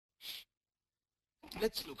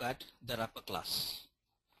let's look at the wrapper class.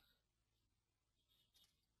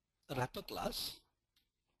 A wrapper class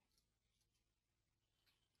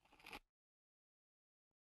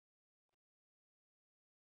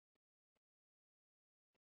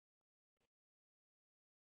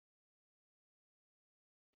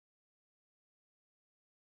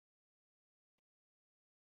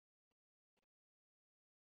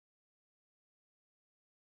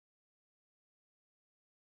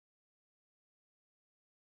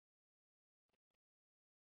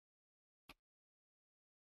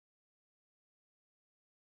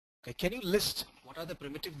Okay, can you list what are the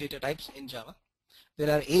primitive data types in Java?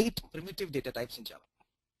 There are 8 primitive data types in Java.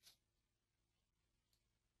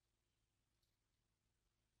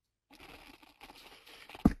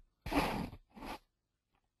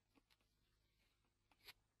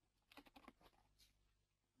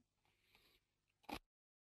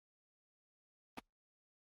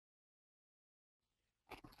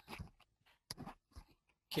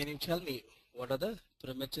 Can you tell me what are the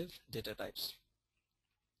primitive data types?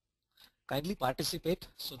 Kindly participate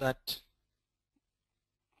so that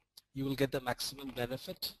you will get the maximum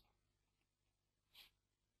benefit.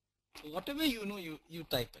 Whatever you know, you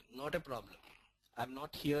type in, not a problem. I'm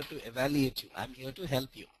not here to evaluate you. I'm here to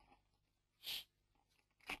help you.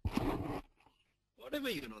 Whatever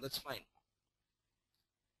you know, that's fine.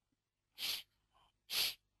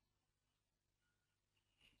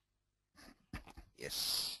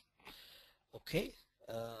 Yes. Okay.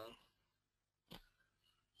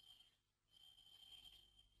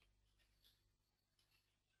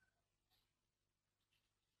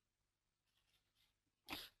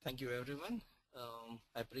 Thank you, everyone.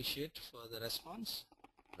 I appreciate for the response.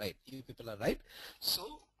 Right, you people are right.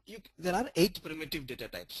 So there are 8 primitive data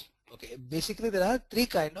types. Okay, basically there are 3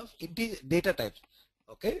 kind of data types.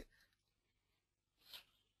 Okay,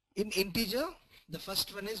 in integer, the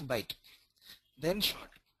first one is byte, then short,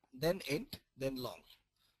 then int, then long.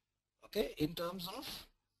 Okay, in terms of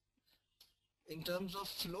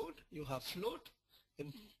float, you have float,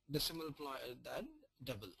 in decimal point, then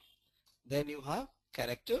double, then you have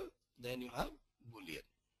character, then you have boolean.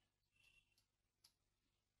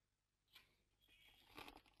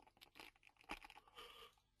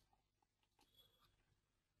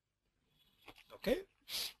 Okay,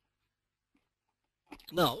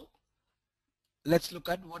 now let's look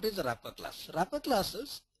at what is a wrapper class. Wrapper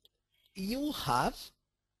classes, you have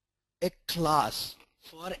a class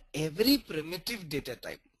for every primitive data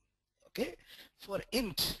type. Okay, for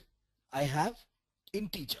int I have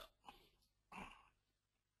integer.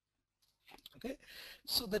 Okay,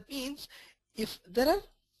 so that means if there are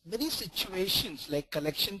many situations like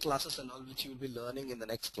collection classes and all, which you will be learning in the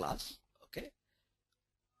next class. Okay,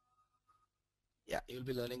 yeah, you will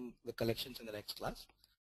be learning the collections in the next class.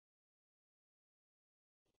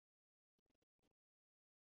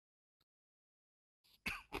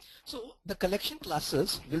 So the collection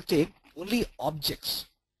classes will take only objects.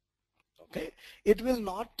 Okay, it will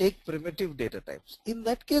not take primitive data types. In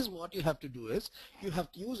that case, what you have to do is you have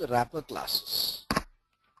to use wrapper classes.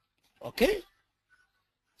 Okay,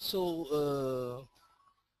 so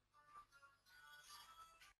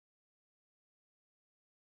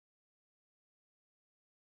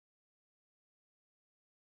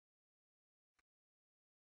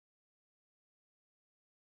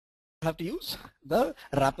have to use the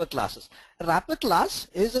wrapper classes. Wrapper class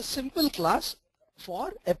is a simple class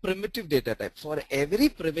for a primitive data type. For every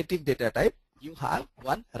primitive data type, you have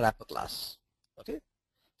one wrapper class. Okay,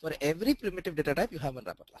 for every primitive data type, you have one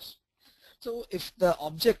wrapper class. So if the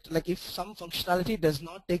object, like if some functionality does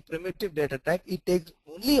not take primitive data type, it takes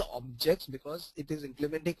only objects because it is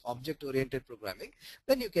implementing object-oriented programming,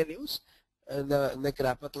 then you can use the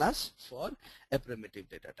wrapper class for a primitive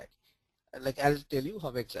data type. Like I'll tell you how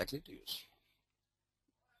exactly to use.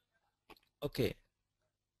 Okay.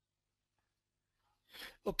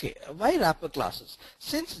 Okay, why wrapper classes?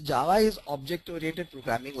 Since Java is object-oriented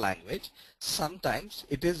programming language, sometimes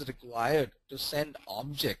it is required to send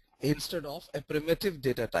object instead of a primitive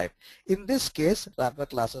data type. In this case, wrapper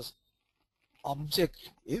classes object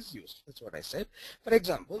is used. That's what I said. For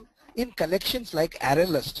example, in collections like array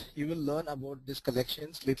list, you will learn about these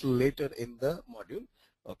collections little later in the module.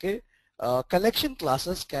 Okay. Collection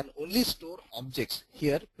classes can only store objects.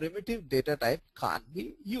 Here, primitive data type can't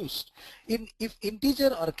be used. If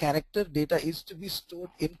integer or character data is to be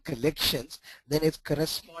stored in collections, then its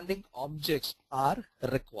corresponding objects are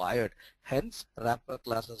required. Hence, wrapper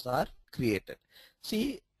classes are created.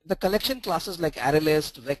 See, the collection classes like array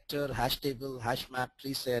list, vector, hash table, hash map,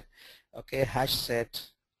 tree set, okay, hash set,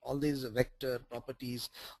 all these vector properties,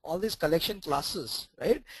 all these collection classes,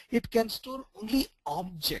 right? It can store only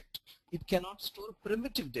object. It cannot store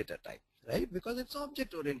primitive data type, right? Because it's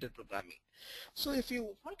object-oriented programming. So if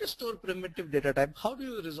you want to store primitive data type, how do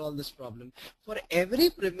you resolve this problem? For every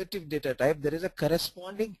primitive data type, there is a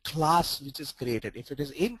corresponding class which is created. If it is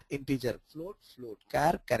int, integer, float, float,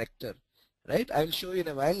 char, character, right? I will show you in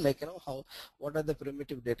a while, like, how, what are the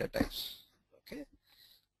primitive data types, okay?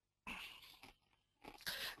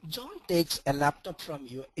 John takes a laptop from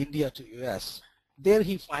India to US. There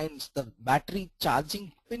he finds the battery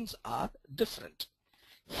charging pins are different.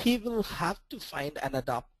 He will have to find an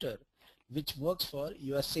adapter which works for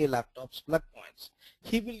USA laptops plug points.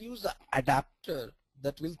 He will use the adapter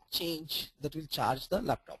that will charge the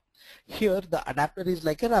laptop. Here the adapter is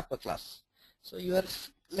like a wrapper class. So you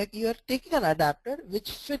are taking an adapter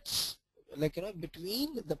which fits,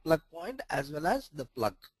 between the plug point as well as the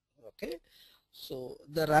plug. Okay. So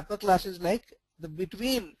the wrapper class is like the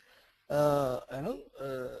between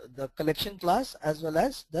the collection class as well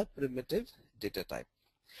as the primitive data type.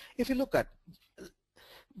 If you look at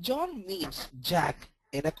John meets Jack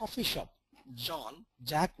in a coffee shop.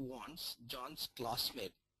 Jack wants John's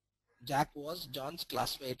classmate. Jack was John's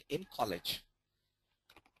classmate in college.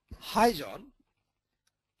 Hi John,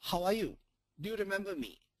 how are you? Do you remember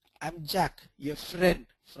me? I'm Jack, your friend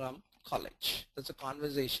from college. That's a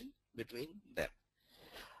conversation between them.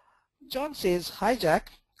 John says, hi Jack,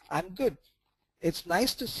 I'm good. It's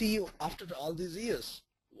nice to see you after all these years.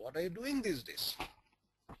 What are you doing these days?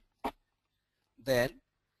 Then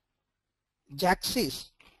Jack says,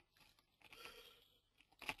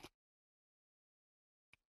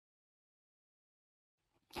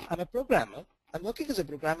 I'm a programmer. I'm working as a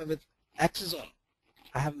programmer with Axis on.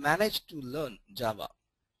 I have managed to learn Java.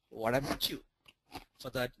 What about you? For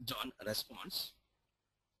that, John responds,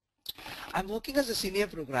 I'm working as a senior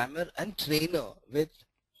programmer and trainer with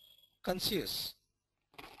Conscious.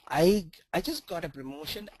 I just got a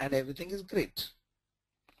promotion and everything is great.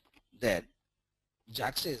 Then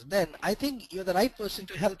Jack says, then I think you're the right person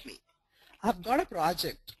to help me. I've got a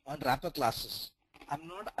project on wrapper classes. I'm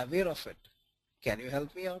not aware of it. Can you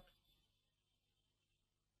help me out?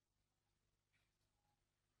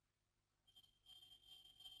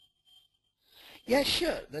 Yeah,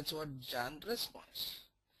 sure. That's what John responds.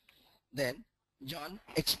 Then John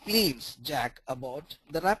explains Jack about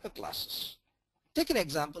the wrapper classes. Take an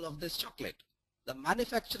example of this chocolate. The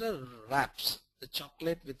manufacturer wraps the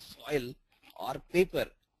chocolate with foil or paper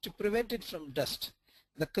to prevent it from dust.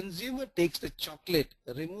 The consumer takes the chocolate,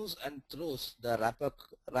 removes and throws the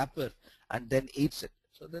wrapper and then eats it.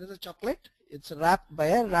 So there is a chocolate, it's wrapped by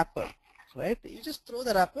a wrapper, right? You just throw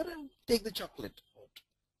the wrapper and take the chocolate out.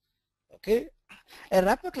 Okay? A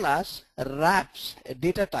wrapper class wraps a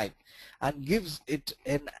data type and gives it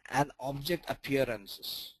an object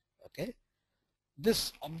appearances. Okay?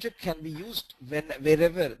 This object can be used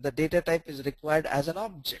wherever the data type is required as an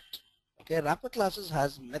object. Okay, wrapper classes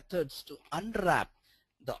has methods to unwrap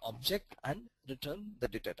the object and return the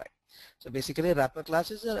data type. So basically wrapper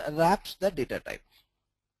classes wraps the data type.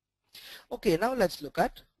 Okay, now let's look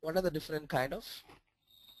at what are the different kind of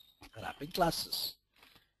wrapping classes.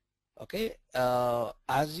 Okay,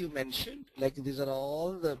 as you mentioned, like these are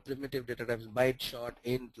all the primitive data types: byte, short,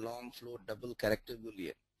 int, long, float, double, character,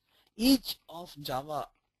 boolean. Each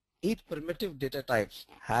primitive data types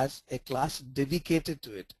has a class dedicated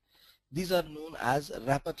to it. These are known as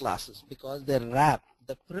wrapper classes because they wrap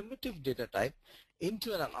the primitive data type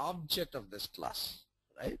into an object of this class,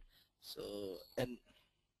 right? So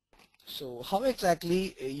how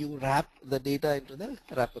exactly you wrap the data into the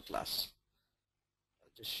wrapper class?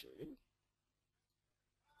 I'll just show you.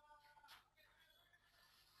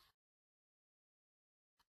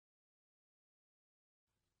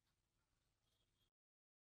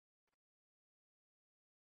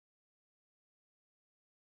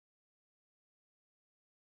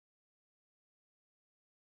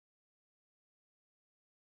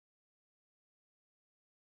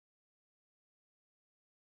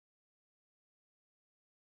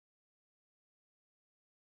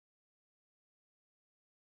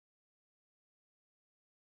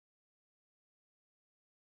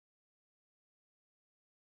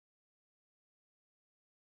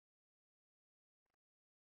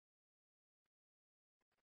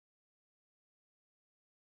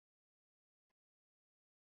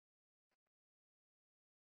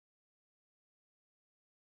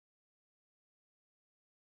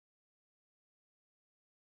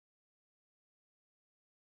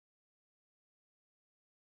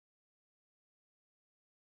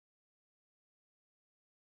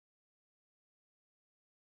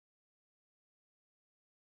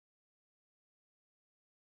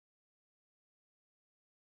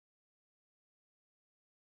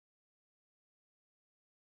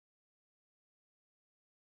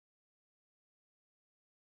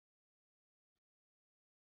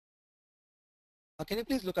 Can you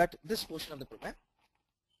please look at this portion of the program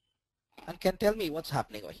and can tell me what's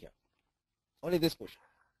happening over here? Only this portion.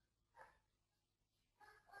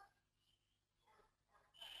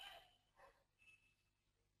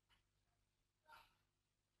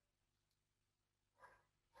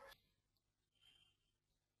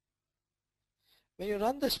 When you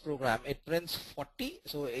run this program, it prints 40,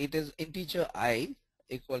 so it is integer I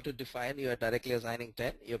equal to define, you are directly assigning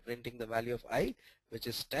 10, you're printing the value of I, which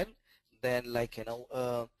is 10. Then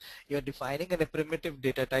you're defining a primitive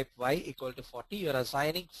data type Y equal to 40, you're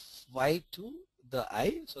assigning Y to the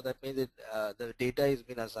I, so that means the data is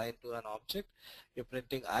been assigned to an object, you're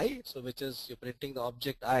printing I, so you're printing the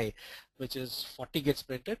object I, which is 40 gets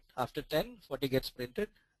printed, after 10, 40 gets printed,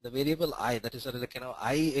 the variable I, that is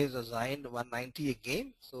I is assigned 190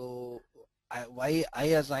 again, so I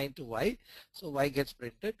assigned to Y, so Y gets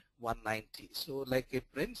printed 190. So like it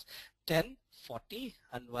prints 10, 40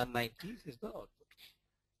 and 190 is the output.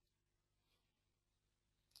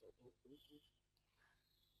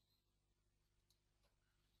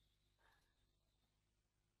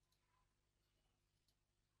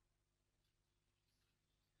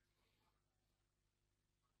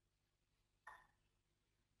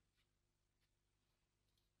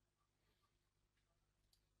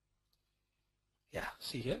 Yeah,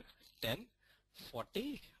 see here 10,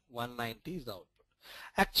 40, 190 is the output.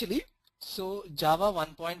 Actually, so Java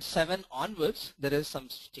 1.7 onwards there is some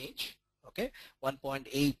change. Okay,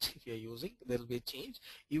 1.8 if you're using, there will be a change.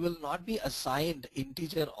 You will not be assigned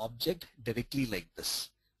integer object directly like this.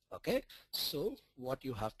 Okay, so what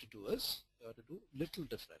you have to do is you have to do little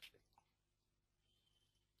differently.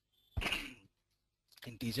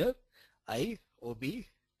 Integer I ob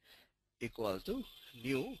equal to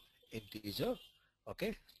new integer,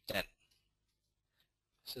 okay, 10.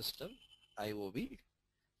 System IOB,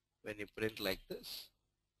 when you print like this,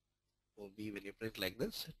 OB, when you print like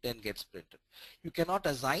this, 10 gets printed. You cannot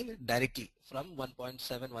assign directly from 1.7,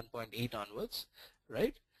 1.8 onwards,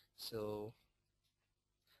 right? So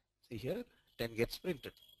see here, 10 gets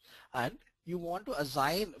printed. And you want to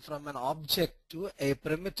assign from an object to a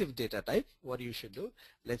primitive data type, what you should do,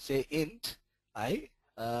 let's say int I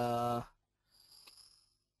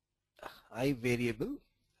variable,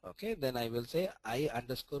 okay, then I will say I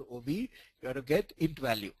underscore OB, you have to get int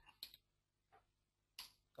value,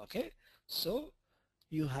 okay. So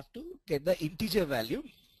you have to get the integer value,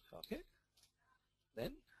 okay,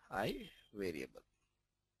 then I variable.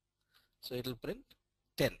 So it will print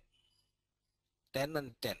 10, 10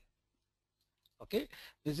 and 10. Okay,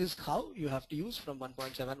 this is how you have to use from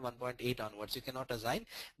 1.7, 1.8 onwards. You cannot assign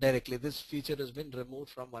directly. This feature has been removed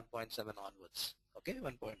from 1.7 onwards. Okay,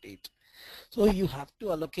 1.8. So you have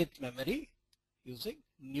to allocate memory using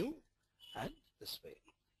new and this way.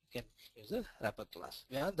 You can use a wrapper class.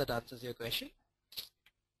 Yeah, that answers your question.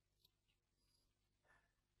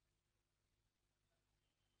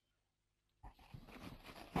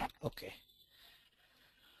 Okay.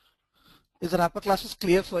 Is the wrapper classes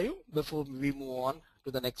clear for you before we move on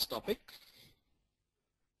to the next topic?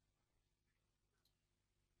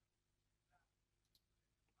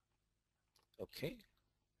 Okay.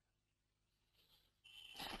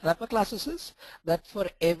 Wrapper classes is that for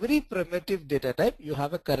every primitive data type you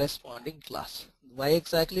have a corresponding class. Why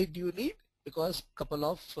exactly do you need? Because couple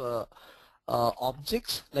of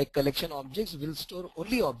objects like collection objects will store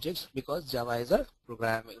only objects, because Java is a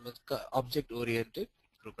programming object oriented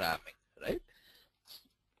programming, right?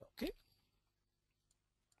 Okay.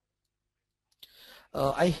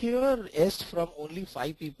 I hear yes from only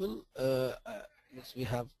 5 people. Yes, we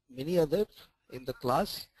have many others in the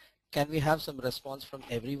class. Can we have some response from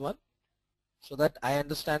everyone, so that I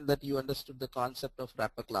understand that you understood the concept of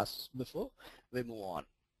wrapper classes before we move on?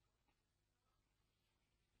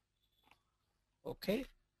 Okay,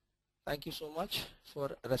 thank you so much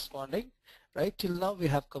for responding. Right, till now we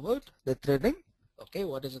have covered the threading. Okay,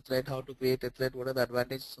 what is a thread, how to create a thread, what are the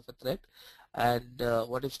advantages of a thread, and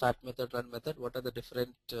what is start method, run method, what are the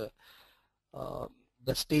different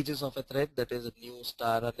the stages of a thread, that is a new,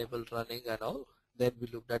 star, enable, running and all. Then we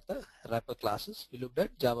looked at the wrapper classes, we looked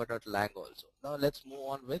at java.lang also. Now let's move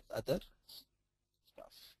on with other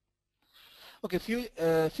stuff. Okay, few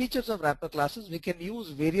features of wrapper classes. We can use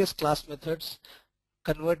various class methods,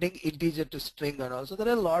 converting integer to string, and also there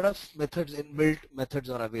are a lot of methods, inbuilt methods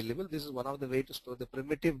are available. This is one of the way to store the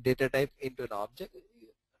primitive data type into an object,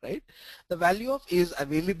 right? The value of is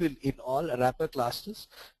available in all wrapper classes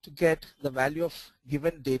to get the value of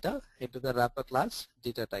given data into the wrapper class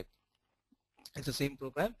data type. It's the same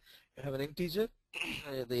program. You have an integer,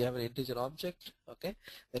 you have an integer object, okay?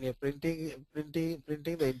 Then you're printing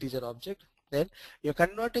the integer object. then you're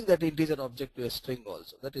converting that integer object to a string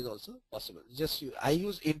also. That is also possible. Just I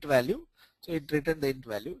use int value, so it returns the int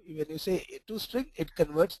value. When you say to string, it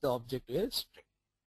converts the object to a string.